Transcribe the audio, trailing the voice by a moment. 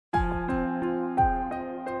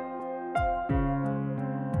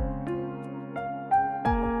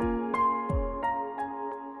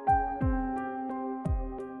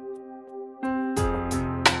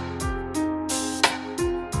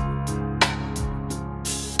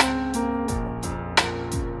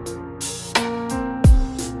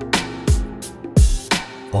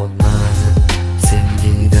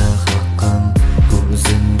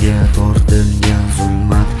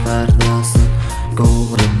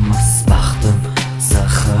Mast baxtim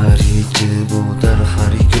zahar yechib o'tar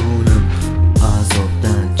har kunim.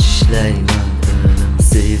 Azobdan tishlayman tinim,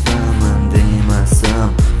 sevaman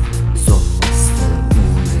demasam so'rmasdi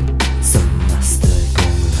umid, sinmasdi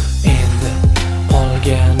ko'nglim. Endi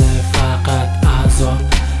qolgani faqat azob,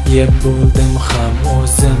 yeb bo'ldim ham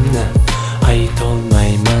o'zimni,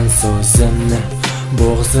 aytolmayman so'zimni.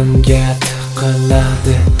 Bo'g'zimga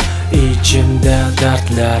tiqiladi ichimda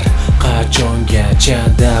dardlar, qachongacha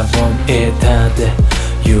davom etadi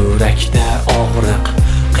yurakda og'riq,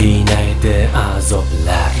 qiynaydi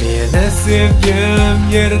azoblar. Meni sevgim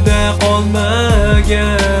yerda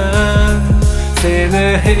qolmagan, seni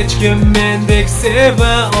hech kim mendek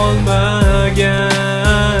seva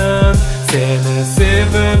olmagan. Seni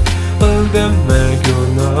sevib qildimmi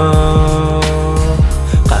gunoh,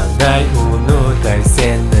 qanday unutay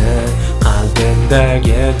seni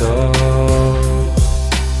qalbimdagi dog'.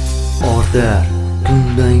 Ortar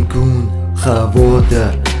kundan kun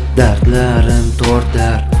xavotir, dardlarim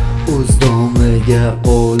tortar o'z domiga,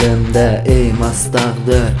 qo'limda emas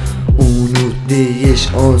taqdir. Unut deyish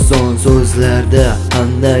oson so'zlarda,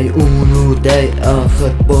 qanday unutay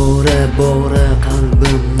axir bora bora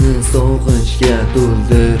qalbimni sog'inchga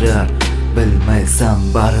to'ldirar, bilmaysan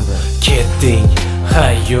baribir. Ketding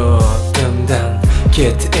hayotimdan,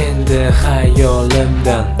 ket endi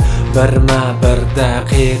xayolimdan. Birma bir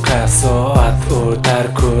daqiqa soat o'tar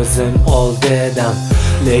ko'zim oldidan,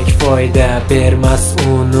 lek foyda bermas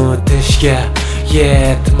unutishga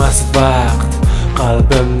yetmas vaqt.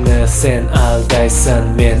 Qalbimni sen aldaysan,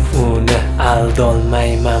 men uni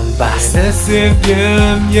aldolmayman bas. Seni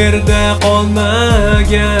sevgim yerda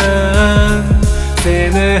qolmagan,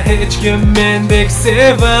 seni hech kim mendek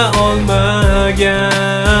seva olmagan.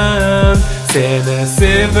 Seni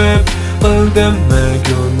sevib qildimmi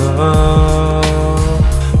gunoh,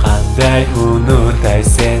 qanday unutay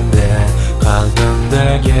seni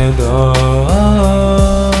qalbimdagi dog'.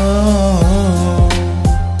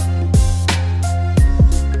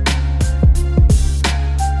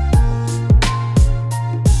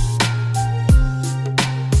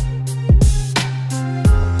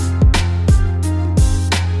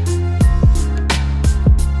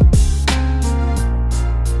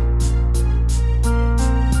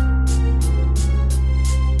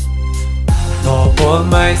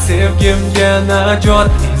 Olmay sevgimga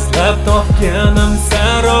najot, izlab topganim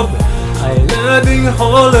sarob, aylading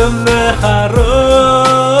holimni harob.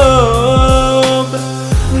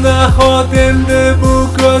 Nahot endi bu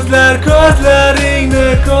ko'zlar ko'zlaringni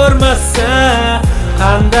ko'rmasa,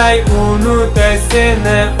 qanday unutay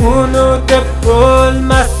seni unutib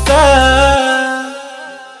bo'lmasa.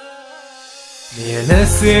 Meni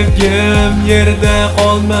sevgim yerda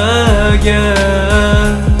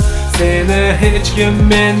qolmagan, seni hech kim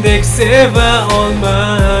mendek seva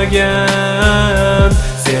olmagan.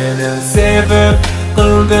 Seni sevib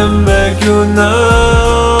qildimmi gunoh,